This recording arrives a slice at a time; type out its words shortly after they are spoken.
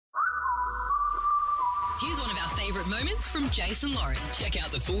Here's one of our favourite moments from Jason Lauren. Check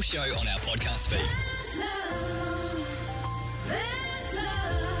out the full show on our podcast feed.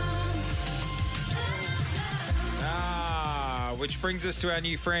 Which brings us to our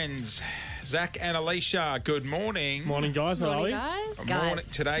new friends, Zach and Alicia. Good morning. Morning, guys. How are you? Morning.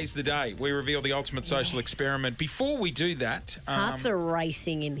 Today's the day. We reveal the ultimate social experiment. Before we do that... Hearts are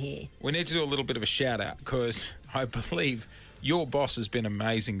racing in here. We need to do a little bit of a shout-out because I believe your boss has been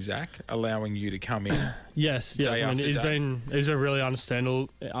amazing, Zach, allowing you to come in. Yes. I mean, he's been really understandable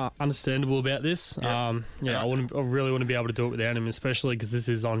about this. I really wouldn't be able to do it without him, especially because this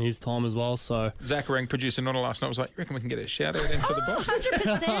is on his time as well. So Zach rang producer Nonna last night. Was like, "You reckon we can get a shout out in for the boss?"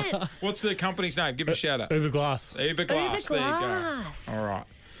 100%. What's the company's name? Give him a shout out. Uber Glass. Uber Glass. There you go. All right.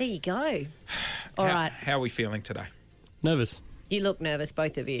 There you go. All right. How are we feeling today? Nervous. You look nervous,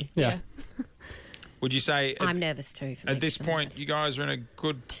 both of you. Yeah. Would you say... I'm nervous too. At this point, you guys are in a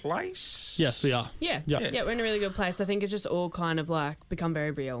good place? Yes, we are. Yeah, we're in a really good place. I think it's just all kind of like become very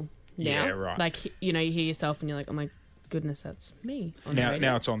real now. Yeah, right. Like, you hear yourself and you're like, oh my goodness, that's me.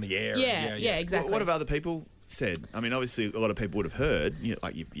 Now it's on the air. Yeah, exactly. What have other people said? I mean, obviously, a lot of people would have heard,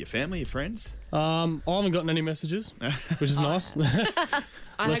 like your family, your friends. I haven't gotten any messages, which is nice. I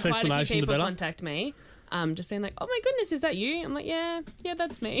had quite a few people contact me. Just being like, oh my goodness, is that you? I'm like, yeah,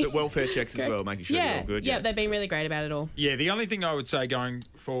 that's me. But welfare checks as well, making sure you're all good. Yeah, they've been really great about it all. Yeah, the only thing I would say going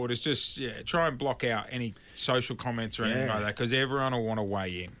forward is just, try and block out any social comments or anything like that because everyone will want to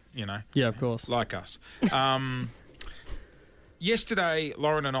weigh in, Yeah, of course. Like us. Yesterday,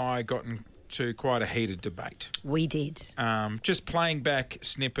 Lauren and I got into quite a heated debate. We did. Just playing back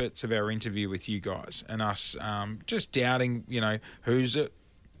snippets of our interview with you guys and us just doubting,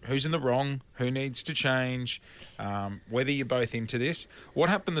 who's in the wrong, who needs to change, whether you're both into this. What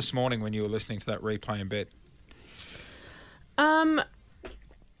happened this morning when you were listening to that replay in bed?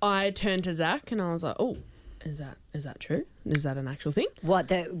 I turned to Zach and I was like, oh, is that true? Is that an actual thing?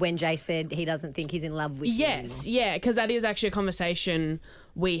 When Jay said he doesn't think he's in love with you Yes, yeah, because that is actually a conversation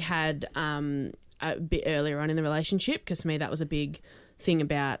we had a bit earlier on in the relationship because for me that was a big thing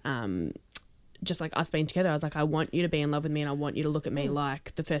about... just like us being together, I was like, I want you to be in love with me and I want you to look at me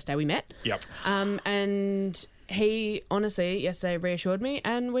like the first day we met. Yep. And he honestly yesterday reassured me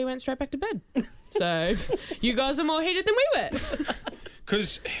and we went straight back to bed. So you guys are more heated than we were.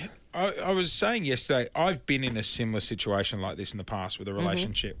 Because I was saying yesterday, I've been in a similar situation like this in the past with a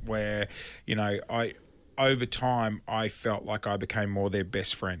relationship where, over time I felt like I became more their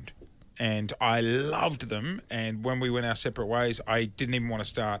best friend. And I loved them. And when we went our separate ways, I didn't even want to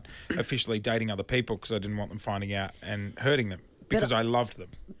start officially dating other people because I didn't want them finding out and hurting them because I loved them.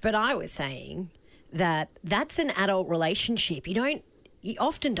 But I was saying that that's an adult relationship. You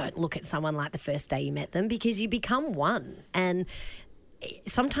often don't look at someone like the first day you met them because you become one. And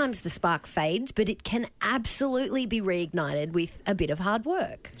sometimes the spark fades, but it can absolutely be reignited with a bit of hard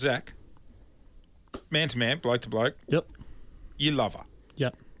work. Zach, man to man, bloke to bloke. Yep. You love her.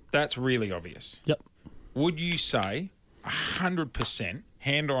 Yep. That's really obvious. Yep. Would you say 100%,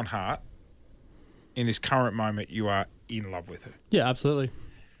 hand on heart, in this current moment you are in love with her? Yeah, absolutely.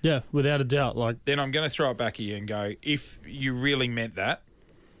 Yeah, without a doubt. Then I'm going to throw it back at you and go, if you really meant that,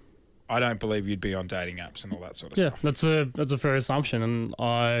 I don't believe you'd be on dating apps and all that sort of stuff. Yeah, that's a fair assumption, and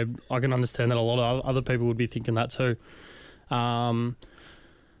I can understand that a lot of other people would be thinking that too. I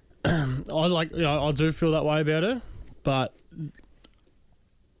do feel that way about her, but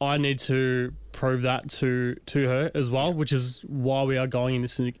I need to prove that to her as well, which is why we are going in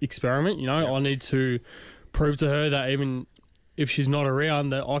this experiment. I need to prove to her that even if she's not around,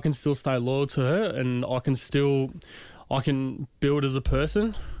 that I can still stay loyal to her and I can build as a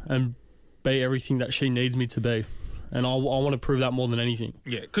person and be everything that she needs me to be. And I want to prove that more than anything.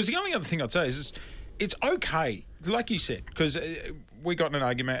 Yeah, because the only other thing I'd say is it's okay, like you said, because we got in an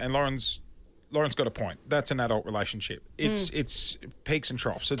argument and Lauren's got a point. That's an adult relationship. It's peaks and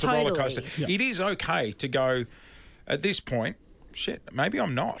troughs. It's a roller coaster. Yeah. It is okay to go, at this point, shit, maybe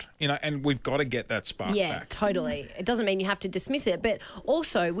I'm not. And we've got to get that spark back. Yeah, totally. It doesn't mean you have to dismiss it. But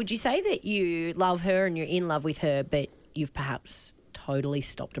also, would you say that you love her and you're in love with her, but you've perhaps totally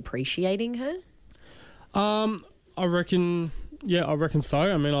stopped appreciating her? I reckon so.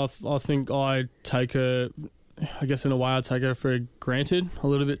 I mean, I think I take her, I guess in a way I take her for granted a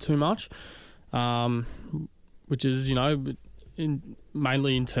little bit too much. Which is,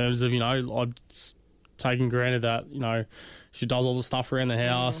 mainly in terms of, I've taken granted that, she does all the stuff around the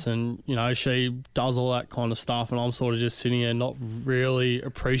house and, she does all that kind of stuff and I'm sort of just sitting there not really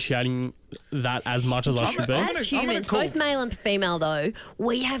appreciating that as much as I should be. As humans, both male and female though,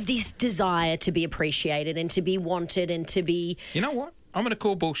 we have this desire to be appreciated and to be wanted and to be... You know what? I'm going to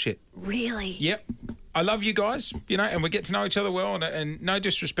call bullshit. Really? Yep. I love you guys, and we get to know each other well, and no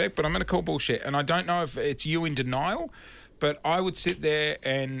disrespect, but I'm going to call bullshit. And I don't know if it's you in denial, but I would sit there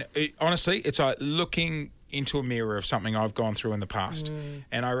and honestly, it's like looking into a mirror of something I've gone through in the past.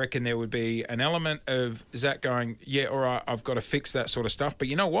 And I reckon there would be an element of Zach going, yeah, all right, I've got to fix that sort of stuff. But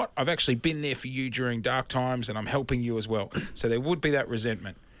you know what? I've actually been there for you during dark times and I'm helping you as well. So there would be that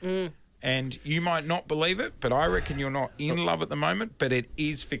resentment. And you might not believe it, but I reckon you're not in love at the moment, but it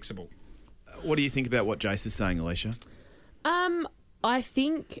is fixable. What do you think about what Jace is saying, Alicia? I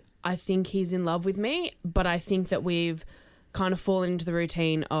think he's in love with me, but I think that we've kind of fallen into the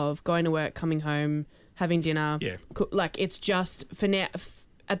routine of going to work, coming home, having dinner. Yeah. Like, it's just, for now,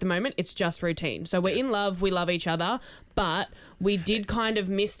 at the moment, it's just routine. So we're in love, we love each other, but we did kind of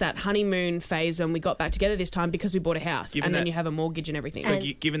miss that honeymoon phase when we got back together this time because we bought a house then you have a mortgage and everything. So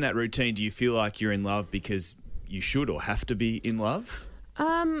given that routine, do you feel like you're in love because you should or have to be in love?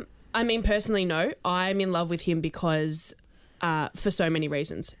 I mean, personally, no. I'm in love with him because for so many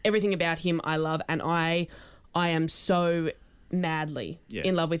reasons. Everything about him I love, and I am so madly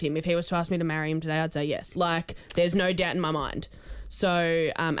in love with him. If he was to ask me to marry him today, I'd say yes. Like, there's no doubt in my mind.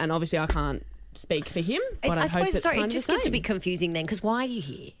 So, and obviously I can't speak for him, but I hope it's kind of it just the gets a same. bit confusing then, because why are you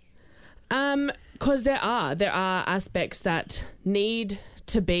here? Because there are aspects that need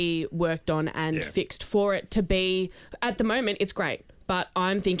to be worked on and fixed for it to be, at the moment, it's great. But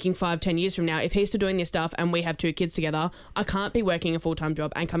I'm thinking 5-10 years from now, if he's still doing this stuff and we have 2 kids together, I can't be working a full-time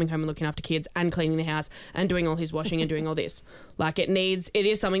job and coming home and looking after kids and cleaning the house and doing all his washing and doing all this. Like, it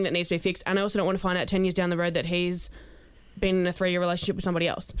is something that needs to be fixed. And I also don't want to find out 10 years down the road that he's been in a 3-year relationship with somebody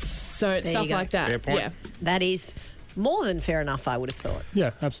else. So it's There stuff you go. like that. Fair point. Yeah. That is more than fair enough, I would have thought.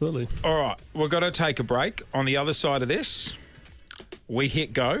 Yeah, absolutely. All right, we've got to take a break. On the other side of this, we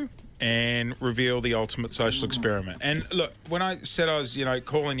hit go and reveal the ultimate social experiment. And look, when I said I was,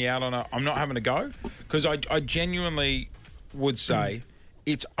 calling you out on it, I'm not having a go, because I genuinely would say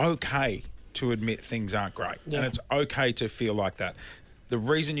it's okay to admit things aren't great. Yeah. And it's okay to feel like that. The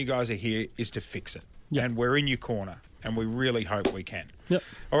reason you guys are here is to fix it. Yeah. And we're in your corner, and we really hope we can. Yep.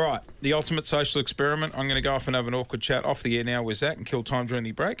 All right, the ultimate social experiment. I'm going to go off and have an awkward chat off the air now with Zach and kill time during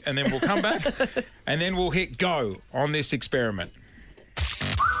the break, and then we'll come back, and then we'll hit go on this experiment.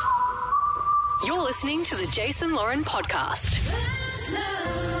 You're listening to the Jason Lauren podcast.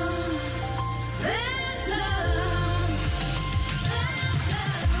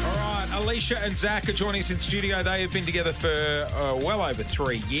 All right, Alicia and Zach are joining us in studio. They have been together for well over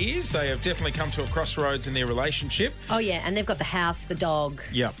 3 years. They have definitely come to a crossroads in their relationship. Oh, yeah, and they've got the house, the dog,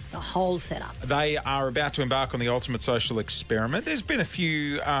 Yep. the whole setup. They are about to embark on the ultimate social experiment. There's been a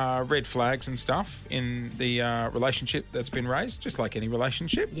few red flags and stuff in the relationship that's been raised, just like any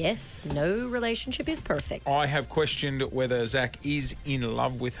relationship. Yes, no relationship is perfect. I have questioned whether Zach is in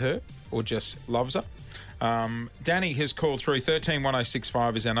love with her or just loves her. Danny has called through.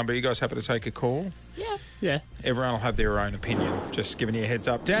 131065 is our number. You guys happy to take a call? Yeah. Everyone will have their own opinion. Just giving you a heads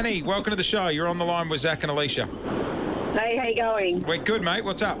up. Danny, welcome to the show. You're on the line with Zach and Alicia. Hey, how you going? We're good, mate.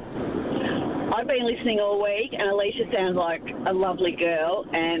 What's up? I've been listening all week, and Alicia sounds like a lovely girl,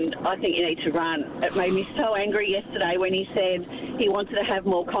 and I think you need to run. It made me so angry yesterday when he said he wanted to have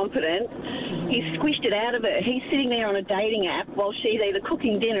more confidence. He squished it out of her. He's sitting there on a dating app while she's either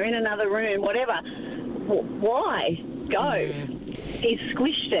cooking dinner in another room, whatever. Why? Go. He's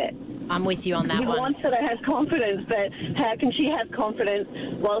squished it. I'm with you on that He one. wants her to have confidence, but how can she have confidence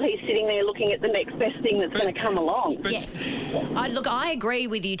while he's sitting there looking at the next best thing that's going to come along? Yes. I agree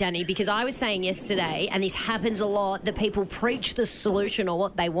with you, Danny, because I was saying yesterday, and this happens a lot, that people preach the solution or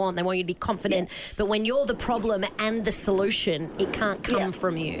what they want. They want you to be confident. But when you're the problem and the solution, it can't come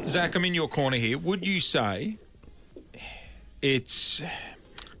from you. Zach, I'm in your corner here. Would you say it's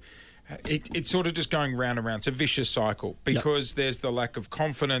sort of just going round and round? It's a vicious cycle because there's the lack of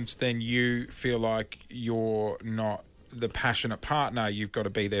confidence. Then you feel like you're not the passionate partner. You've got to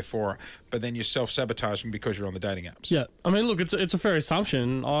be there for her. But then you're self-sabotaging because you're on the dating apps. Yeah. I mean, look, it's a fair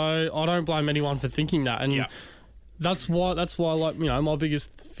assumption. I don't blame anyone for thinking that. And that's why, like, my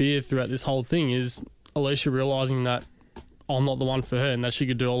biggest fear throughout this whole thing is Alicia realising that I'm not the one for her and that she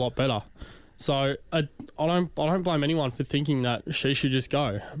could do a lot better. So I don't blame anyone for thinking that she should just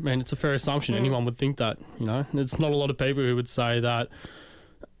go. I mean, it's a fair assumption. Anyone would think that, It's not a lot of people who would say that,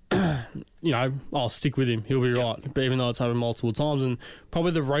 I'll stick with him, he'll be right. But even though it's happened multiple times. And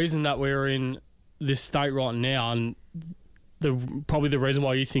probably the reason that we're in this state right now, and probably the reason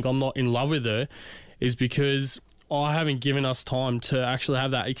why you think I'm not in love with her, is because I haven't given us time to actually have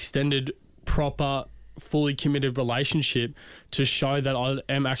that extended, proper, fully committed relationship to show that I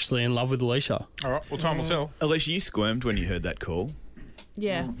am actually in love with Alicia. All right, well, time will tell. Alicia, you squirmed when you heard that call.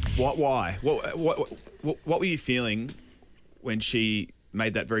 Yeah. Why? What were you feeling when she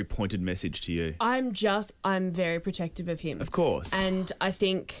made that very pointed message to you? I'm very protective of him. Of course. And I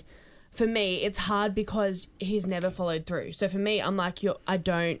think for me, it's hard because he's never followed through. So for me, I'm like, I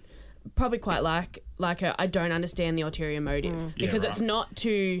don't, probably quite like her, I don't understand the ulterior motive because it's not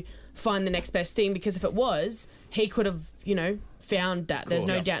to find the next best thing, because if it was, he could have, found that. There's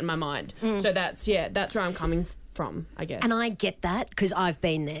no doubt in my mind. So that's where I'm coming from, I guess. And I get that because I've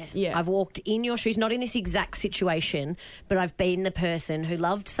been there. Yeah. I've walked in your shoes, not in this exact situation, but I've been the person who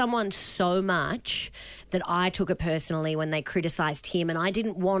loved someone so much that I took it personally when they criticised him, and I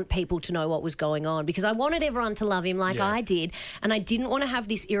didn't want people to know what was going on because I wanted everyone to love him like I did, and I didn't want to have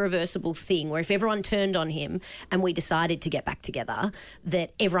this irreversible thing where if everyone turned on him and we decided to get back together,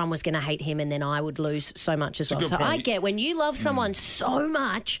 that everyone was going to hate him and then I would lose so much as well. So I get when you love someone so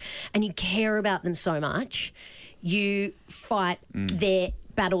much and you care about them so much, you fight their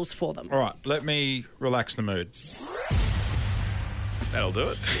battles for them. All right, let me relax the mood. That'll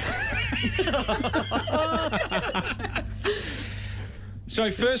do it. So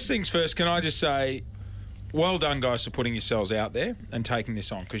first things first, can I just say, well done, guys, for putting yourselves out there and taking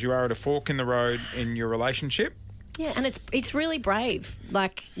this on, because you are at a fork in the road in your relationship. Yeah, and it's really brave.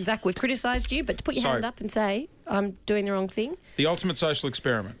 Like, Zach, we've criticised you, but to put your So- hand up and say, I'm doing the wrong thing. The ultimate social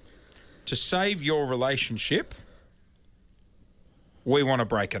experiment. To save your relationship, we want to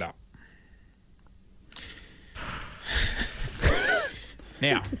break it up.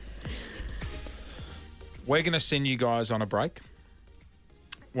 Now, we're going to send you guys on a break.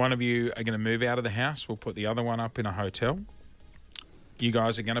 One of you are going to move out of the house. We'll put the other one up in a hotel. You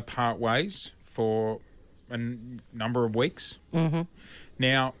guys are going to part ways for a number of weeks. Mm-hmm.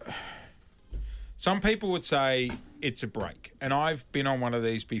 Now, some people would say it's a break. And I've been on one of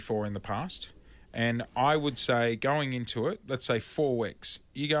these before in the past. And I would say going into it, let's say 4 weeks.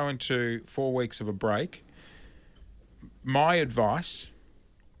 You go into 4 weeks of a break. My advice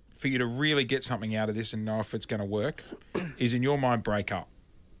for you to really get something out of this and know if it's going to work is, in your mind, break up.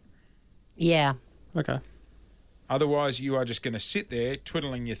 Yeah. Okay. Otherwise, you are just going to sit there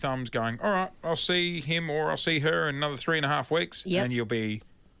twiddling your thumbs going, all right, I'll see him or I'll see her in another 3.5 weeks. Yep. And you'll be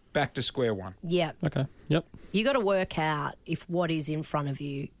back to square one. Yeah. Okay. Yep. You got to work out if what is in front of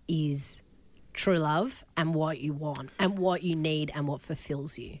you is true love and what you want and what you need and what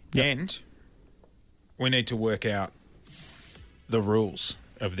fulfills you. Yep. And we need to work out the rules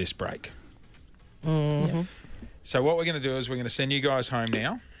of this break. Mm-hmm. So what we're going to do is we're going to send you guys home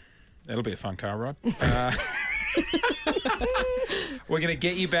now. That'll be a fun car ride. We're going to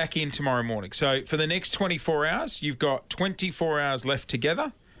get you back in tomorrow morning. So for the next 24 hours, you've got 24 hours left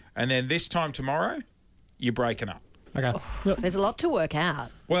together. And then this time tomorrow, you're breaking up. Okay. Yep. There's a lot to work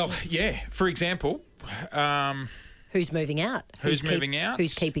out. Well, yeah. For example, Who's moving out? Who's moving out?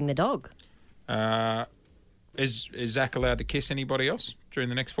 Who's keeping the dog? is Zach allowed to kiss anybody else during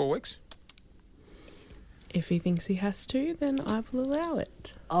the next 4 weeks? If he thinks he has to, then I will allow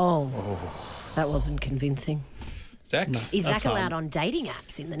it. Oh, that wasn't convincing. Zach? No. Is Zach That's allowed on dating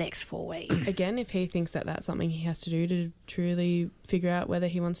apps in the next 4 weeks? Again, if he thinks that that's something he has to do to truly figure out whether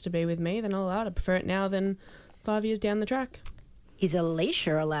he wants to be with me, then I'll allow it. I prefer it now than 5 years down the track. Is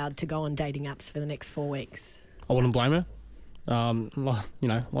Alicia allowed to go on dating apps for the next 4 weeks? I wouldn't blame her.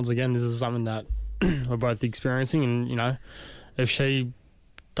 Once again, this is something that we're both experiencing, and if she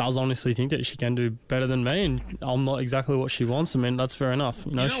does honestly think that she can do better than me, and I'm not exactly what she wants, I mean, that's fair enough.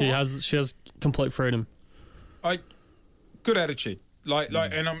 She has complete freedom. Good attitude.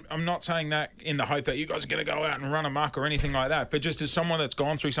 And I'm not saying that in the hope that you guys are going to go out and run amok or anything like that, but just as someone that's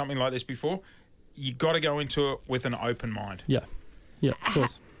gone through something like this before, you got to go into it with an open mind. Yeah, of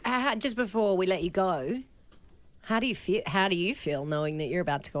course. Just before we let you go, how do you feel? How do you feel knowing that you're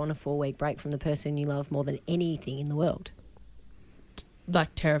about to go on a 4-week break from the person you love more than anything in the world?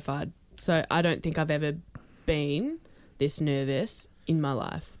 Terrified. So I don't think I've ever been this nervous in my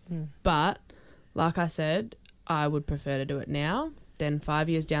life. But like I said, I would prefer to do it now than 5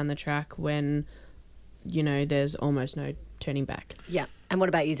 years down the track when, there's almost no turning back. Yeah. And what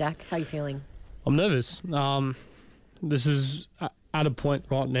about you, Zach? How are you feeling? I'm nervous. This is at a point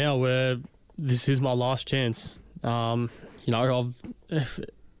right now where this is my last chance. If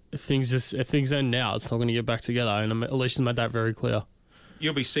things end now, it's not going to get back together, and Alicia's made that very clear.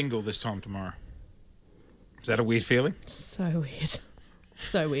 You'll be single this time tomorrow. Is that a weird feeling? So weird.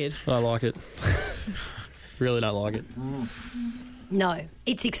 So weird. I don't like it. Really don't like it. No.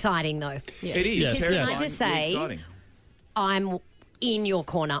 It's exciting, though. Yeah. It is. Yeah, Because can I just say, exciting. I'm in your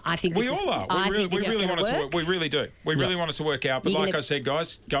corner. I think We this all are. We really want it to work. We really do. We really want it to work out. But You're like gonna- I said,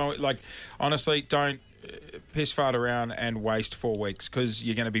 guys, honestly, don't piss fart around and waste 4 weeks because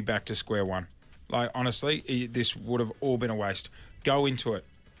you're going to be back to square one. Like, honestly, this would have all been a waste. Go into it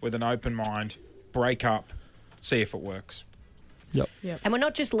with an open mind, break up, see if it works. Yep. And we're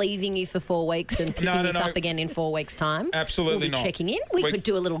not just leaving you for 4 weeks and picking this up again in 4 weeks' time. Absolutely we'll be not. checking in. We could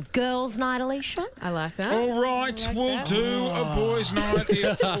do a little girls' night, Alicia. I like that. All right, we'll that. do a boys' night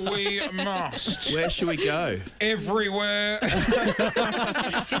if we must. Where should we go? Everywhere.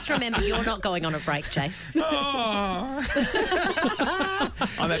 Just remember, you're not going on a break, Jace. Oh.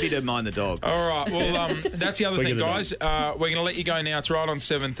 I'm happy to mind the dog. All right. Well, that's the other We're thing, gonna guys. We're going to let you go now. It's right on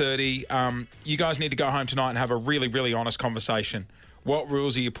 7:30. You guys need to go home tonight and have a really, really honest conversation. What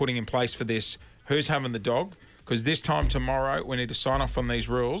rules are you putting in place for this? Who's having the dog? Because this time tomorrow, we need to sign off on these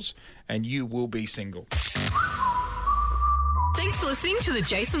rules, and you will be single. Thanks for listening to the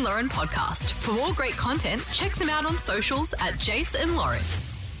Jason Lauren podcast. For more great content, check them out on socials at Jason Lauren.